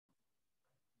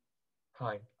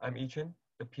Hi, I'm Yi-Chen,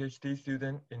 a PhD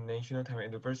student in National Taiwan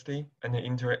University and an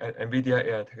intern at NVIDIA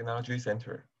AI Technology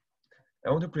Center.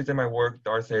 I want to present my work,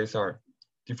 DARTS-ASR,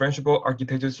 Differentiable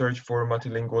Architecture Search for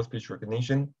Multilingual Speech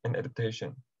Recognition and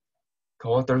Adaptation,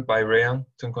 co-authored by Jui-Yang,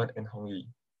 Cheng-Kuang, and Yi.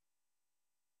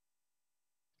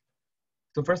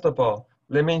 So first of all,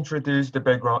 let me introduce the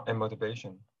background and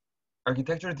motivation.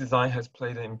 Architecture design has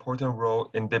played an important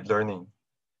role in deep learning.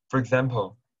 For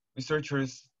example,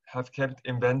 researchers have kept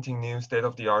inventing new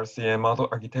state-of-the-art CNN model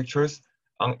architectures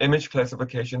on image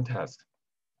classification tasks.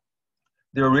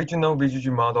 The original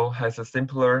VGG model has a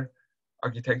simpler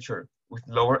architecture with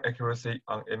lower accuracy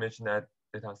on ImageNet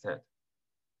dataset.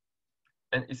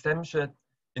 And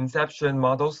inception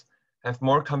models have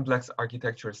more complex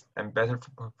architectures and better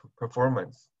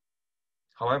performance.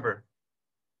 However,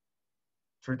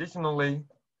 traditionally,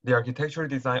 the architecture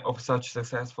design of such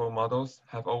successful models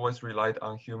have always relied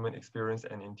on human experience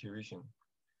and intuition,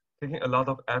 taking a lot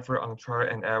of effort on trial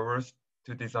and errors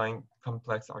to design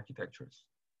complex architectures.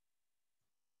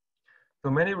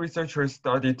 So many researchers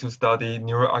started to study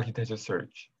neural architecture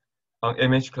search on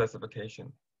image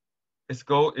classification. Its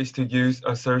goal is to use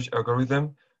a search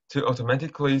algorithm to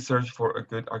automatically search for a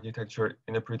good architecture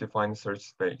in a predefined search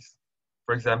space.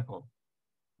 For example,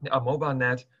 a mobile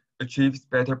net achieves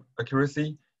better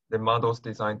accuracy than models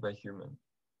designed by humans.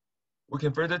 We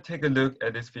can further take a look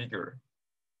at this figure.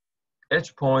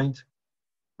 Each point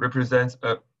represents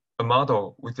a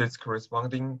model with its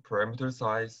corresponding parameter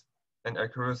size and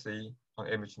accuracy on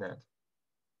ImageNet.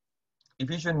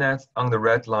 Efficient nets on the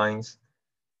red lines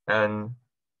and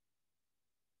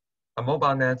a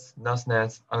mobile nets, NAS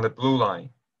nets on the blue line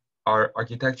are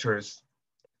architectures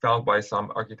found by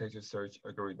some architecture search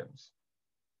algorithms.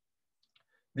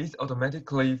 These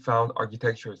automatically found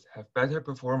architectures have better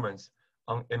performance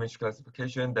on image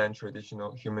classification than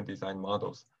traditional human design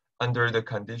models under the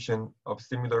condition of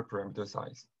similar parameter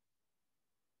size.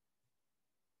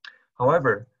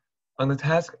 However, on the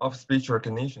task of speech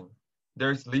recognition,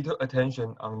 there is little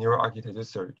attention on neural architecture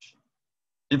search.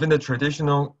 Even the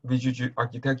traditional VGG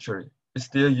architecture is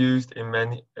still used in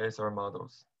many ASR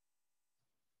models.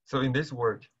 So in this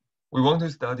work, we want to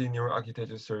study neural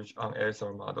architecture search on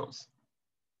ASR models.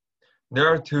 There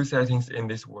are two settings in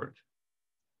this work.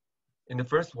 In the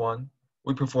first one,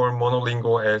 we perform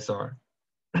monolingual ASR.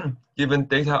 Given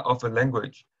data of a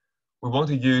language, we want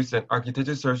to use an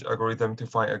architecture search algorithm to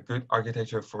find a good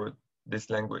architecture for this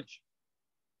language.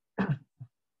 And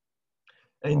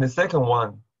in the second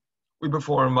one, we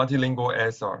perform multilingual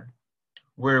ASR,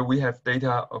 where we have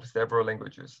data of several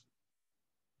languages.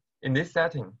 In this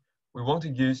setting, we want to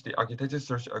use the architecture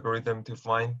search algorithm to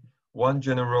find one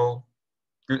general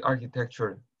good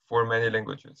architecture for many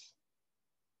languages.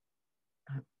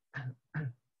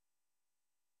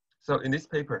 So in this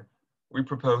paper, we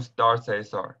propose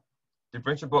DARTS-ASR,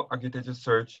 Differentiable Architecture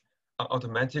Search on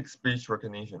Automatic Speech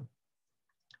Recognition.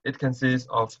 It consists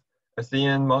of a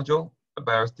CNN module, a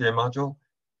BIOS-TM module,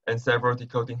 and several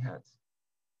decoding heads.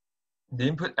 The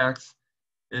input X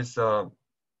is a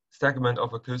segment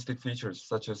of acoustic features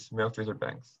such as male filter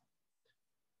banks.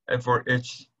 And for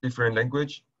each different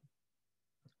language,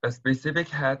 a specific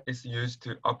head is used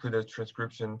to output a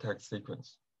transcription text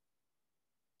sequence.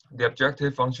 The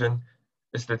objective function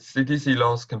is the CTC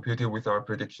loss computed with our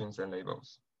predictions and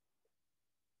labels.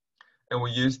 And we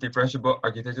use differentiable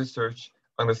architecture search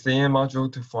on the CNN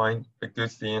module to find a good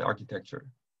CNN architecture.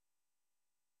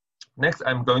 Next,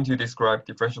 I'm going to describe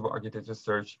differentiable architecture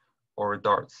search, or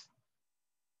DARTS.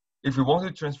 If we want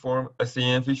to transform a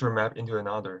CNN feature map into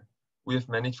another, we have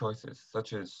many choices,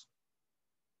 such as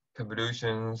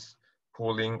convolutions,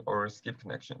 pooling, or skip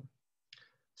connection.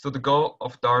 So the goal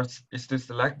of DARTS is to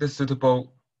select the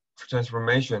suitable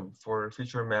transformation for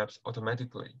feature maps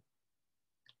automatically.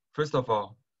 First of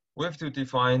all, we have to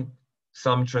define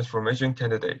some transformation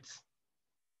candidates.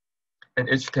 And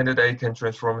each candidate can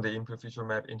transform the input feature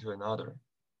map into another.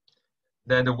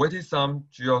 Then the weighted sum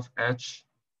G of H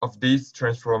of these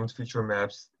transformed feature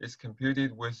maps is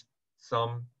computed with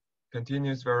some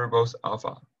continuous variables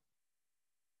alpha,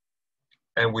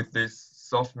 and with this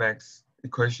softmax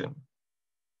equation.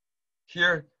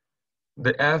 Here,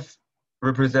 the F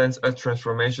represents a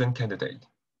transformation candidate.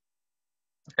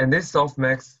 And this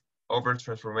softmax over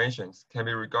transformations can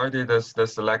be regarded as the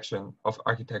selection of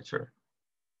architecture.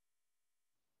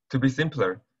 To be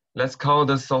simpler, let's call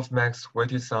the softmax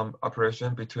weighted sum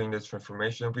operation between the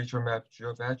transformation feature map G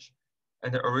of H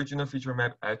and the original feature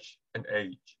map H and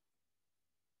H.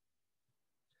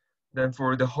 Then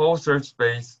for the whole search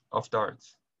space of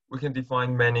DARTS, we can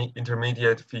define many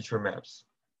intermediate feature maps.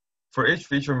 For each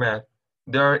feature map,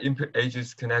 there are input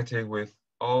edges connected with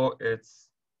all its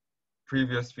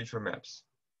previous feature maps.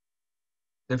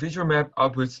 The feature map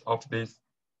outputs of these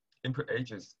input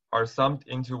edges are summed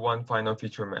into one final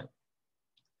feature map.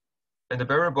 And the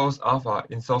variables alpha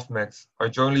in softmax are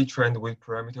jointly trained with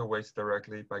parameter weights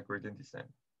directly by gradient descent.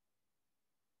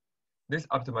 This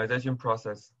optimization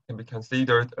process can be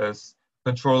considered as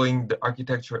controlling the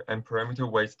architecture and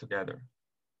parameter weights together.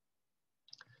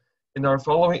 In our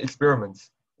following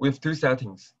experiments, we have two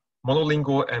settings,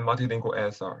 monolingual and multilingual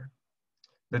ASR.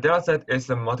 The dataset is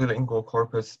a multilingual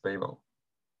corpus Babel.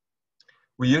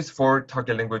 We use 4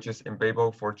 target languages in Babel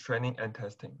for training and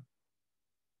testing.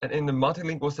 And in the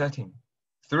multilingual setting,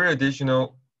 3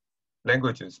 additional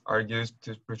languages are used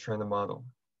to pre-train the model.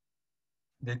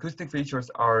 The acoustic features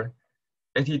are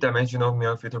 80-dimensional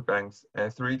Mean filter banks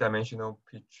and 3-dimensional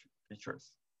pitch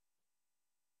features.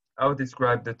 I will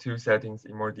describe the 2 settings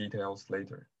in more details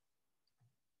later.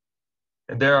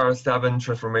 And there are 7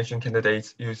 transformation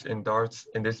candidates used in DARTS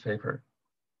in this paper,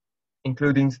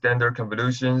 including standard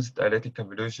convolutions, dialectic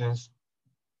convolutions,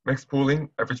 max pooling,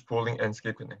 average pooling, and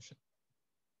skip connection.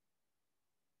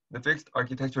 The fixed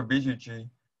architecture VGG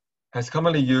has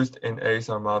commonly used in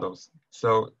ASR models,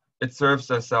 so it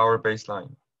serves as our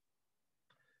baseline.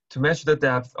 To match the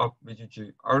depth of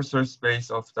VGG, our search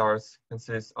space of DARTS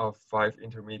consists of 5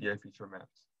 intermediate feature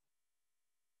maps.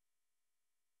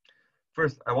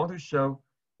 First, I want to show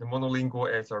the monolingual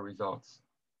ASR results.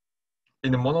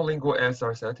 In the monolingual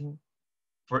ASR setting,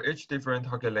 for each different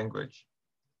target language,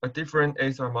 a different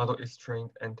ASR model is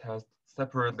trained and tested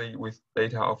separately with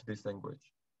data of this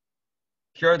language.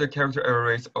 Here are the character error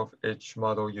rates of each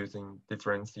model using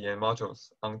different CN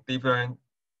modules on different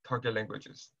target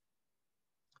languages.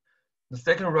 The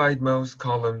second rightmost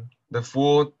column, the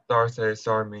full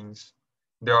DARTS-ASR, means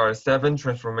there are 7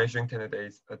 transformation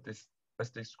candidates as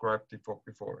described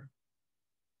before.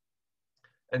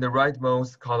 And the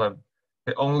rightmost column,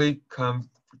 the only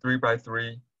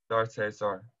 3x3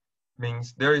 DARTS-ASR,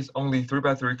 means there is only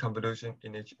 3x3 convolution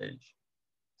in each edge.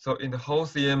 So in the whole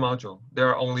CN module, there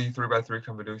are only 3x3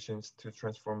 convolutions to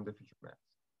transform the feature maps.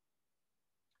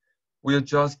 We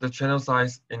adjust the channel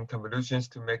size in convolutions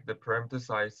to make the parameter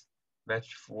size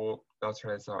match full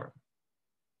DARTS-ASR.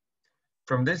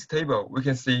 From this table, we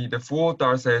can see the full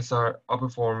DARTS-ASR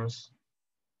outperforms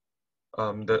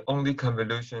the only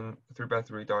convolution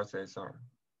 3x3 DARTS-ASR.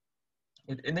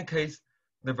 It indicates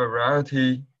the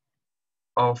variety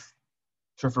of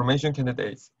transformation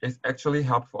candidates is actually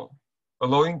helpful,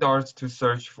 allowing DARTS to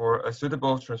search for a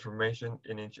suitable transformation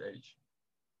in each edge.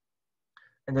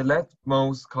 And the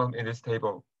leftmost column in this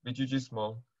table, VGG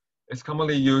small, is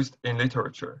commonly used in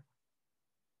literature.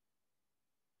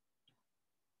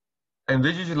 And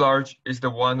VGG large is the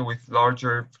one with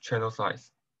larger channel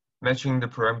size, matching the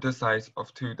parameter size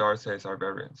of 2 DARTS-ASR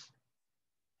variants.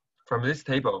 From this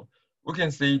table, we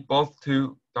can see both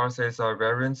 2 DARTS-ASR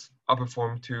variants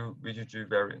outperform 2 VGG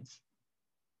variants.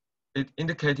 It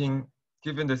indicating,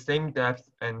 given the same depth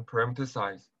and parameter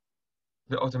size,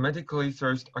 the automatically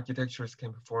searched architectures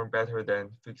can perform better than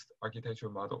fixed architecture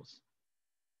models.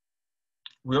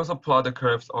 We also plot the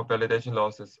curves of validation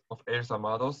losses of ASR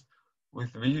models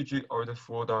with VGG or the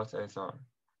full DARTS-ASR.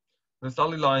 The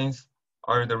solid lines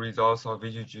are the results of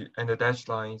VGG and the dashed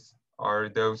lines are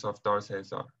those of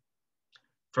DARTS-ASR.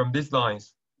 From these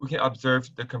lines, we can observe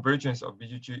the convergence of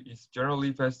VGG is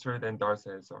generally faster than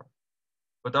DARTS-ASR,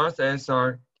 but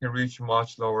DARTS-ASR can reach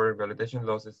much lower validation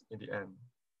losses in the end.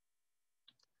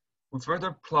 We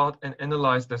further plot and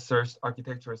analyze the search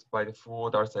architectures by the full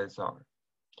DARTS-ASR.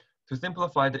 To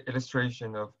simplify the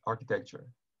illustration of architecture,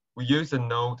 we use a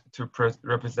node to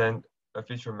represent a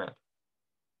feature map.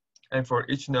 And for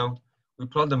each node, we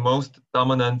plot the most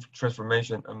dominant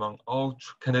transformation among all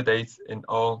candidates in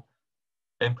all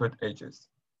input edges.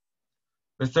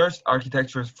 The search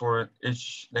architectures for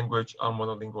each language on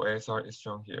monolingual ASR is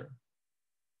shown here.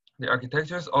 The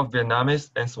architectures of Vietnamese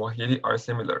and Swahili are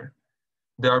similar.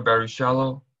 They are very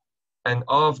shallow, and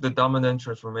all of the dominant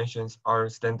transformations are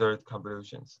standard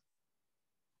convolutions.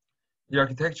 The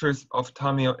architectures of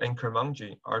Tamil and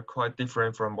Kurmanji are quite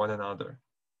different from one another.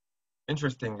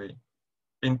 Interestingly,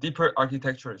 in deeper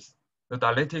architectures, the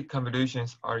dialectic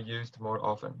convolutions are used more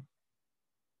often.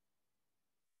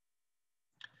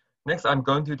 Next, I'm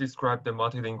going to describe the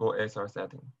multilingual ASR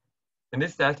setting. In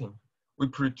this setting, we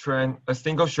pre-train a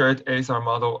single shared ASR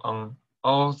model on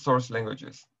all source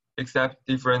languages, except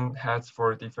different heads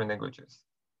for different languages,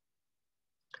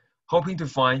 hoping to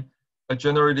find a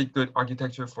generally good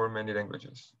architecture for many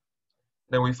languages.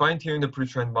 Then we fine-tune the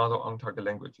pre-trained model on target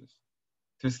languages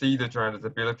to see the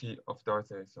generalizability of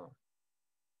DARTS-ASR.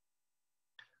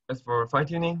 As for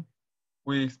fine-tuning,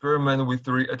 we experiment with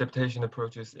 3 adaptation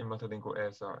approaches in multilingual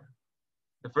ASR.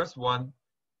 The first one,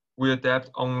 we adapt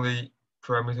only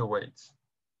parameter weights.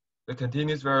 The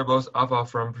continuous variables alpha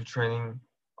from pre-training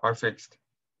are fixed.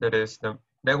 That is, the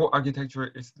network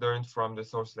architecture is learned from the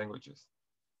source languages.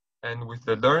 And with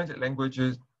the learned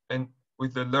languages and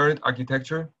with the learned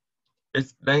architecture,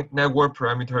 its network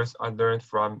parameters are learned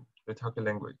from the target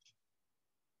language.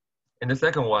 In the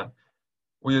second one,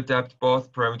 we adapt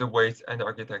both parameter weights and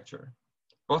architecture.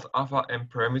 Both alpha and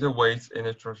parameter weights in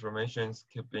the transformations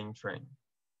keep being trained.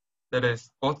 That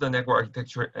is, both the network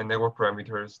architecture and network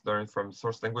parameters learned from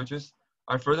source languages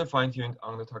are further fine-tuned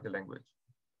on the target language.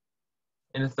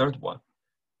 In the third one,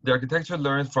 the architecture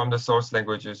learned from the source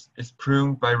languages is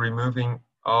pruned by removing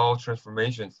all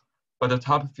transformations, but the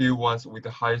top few ones with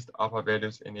the highest alpha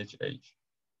values in each age.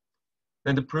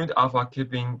 Then the pruned alpha keep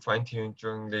being fine-tuned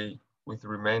jointly with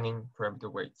remaining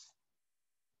parameter weights.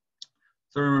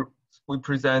 So we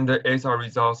present the ASR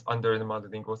results under the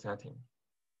multilingual setting.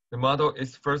 The model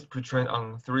is first pre-trained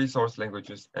on 3 source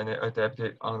languages and then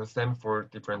adapted on the same 4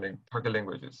 different target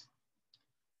languages.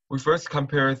 We first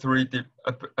compare 3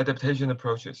 adaptation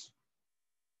approaches.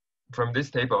 From this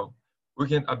table, we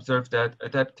can observe that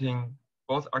adapting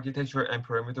both architecture and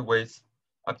parameter weights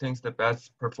obtains the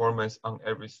best performance on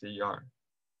every CER.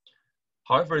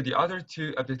 However, the other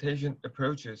 2 adaptation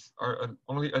approaches are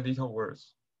only a little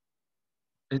worse.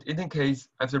 It indicates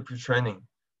after pre-training,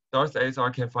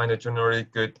 DARTS-ASR can find a generally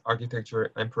good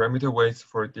architecture and parameter weights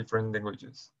for different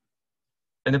languages.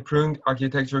 And the pruned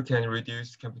architecture can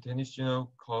reduce computational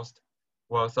cost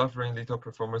while suffering little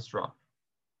performance drop.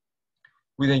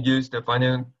 We then use the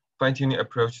fine-tuning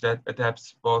approach that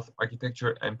adapts both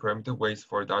architecture and parameter weights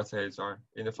for DARTS-ASR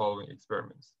in the following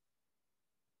experiments.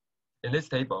 In this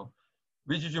table,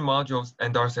 VGG modules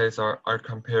and DARTS-ASR are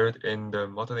compared in the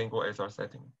multilingual ASR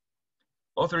setting.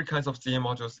 All 3 kinds of CM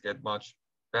modules get much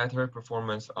better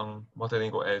performance on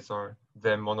multilingual ASR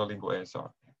than monolingual ASR.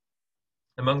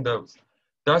 Among those,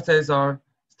 DARTS-ASR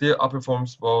still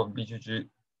outperforms both VGG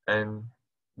and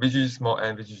VGG small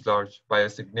and VGG large by a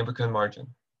significant margin.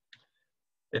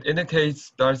 It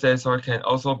indicates DARTS-ASR can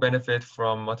also benefit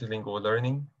from multilingual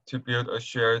learning to build a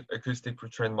shared acoustic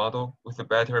pre-trained model with a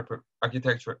better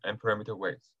architecture and parameter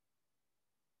weights.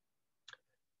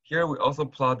 Here we also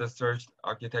plot the searched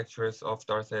architectures of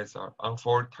DARTS-ASR on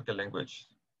 4 target languages.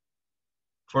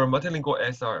 For multilingual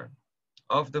ASR,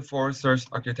 of the 4 searched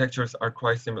architectures are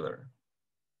quite similar.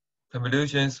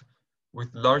 Convolutions with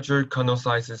larger kernel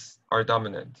sizes are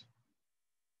dominant.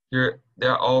 Here, they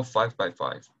are all 5 by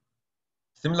 5.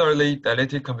 Similarly,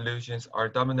 dilated convolutions are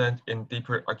dominant in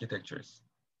deeper architectures.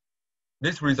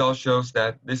 This result shows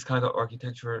that this kind of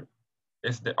architecture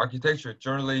is the architecture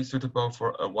generally suitable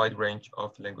for a wide range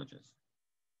of languages.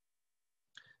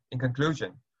 In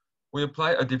conclusion, we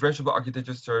apply a differentiable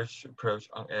architecture search approach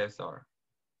on ASR,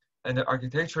 and the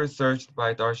architecture searched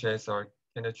by DARTS-ASR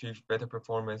can achieve better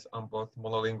performance on both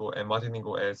monolingual and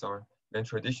multilingual ASR than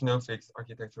traditional fixed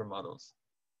architecture models.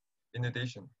 In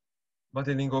addition,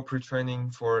 multilingual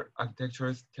pre-training for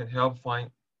architectures can help find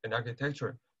an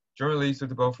architecture generally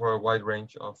suitable for a wide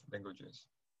range of languages.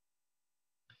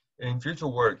 In future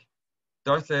work,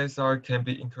 DARTS-ASR can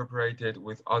be incorporated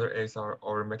with other ASR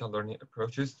or meta-learning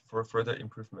approaches for further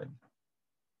improvement.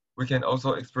 We can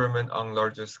also experiment on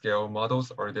larger scale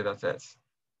models or datasets.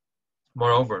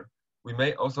 Moreover, we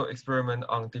may also experiment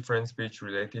on different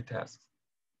speech-related tasks,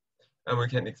 and we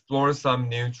can explore some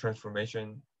new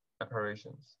transformation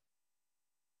operations.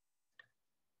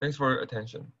 Thanks for your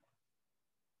attention.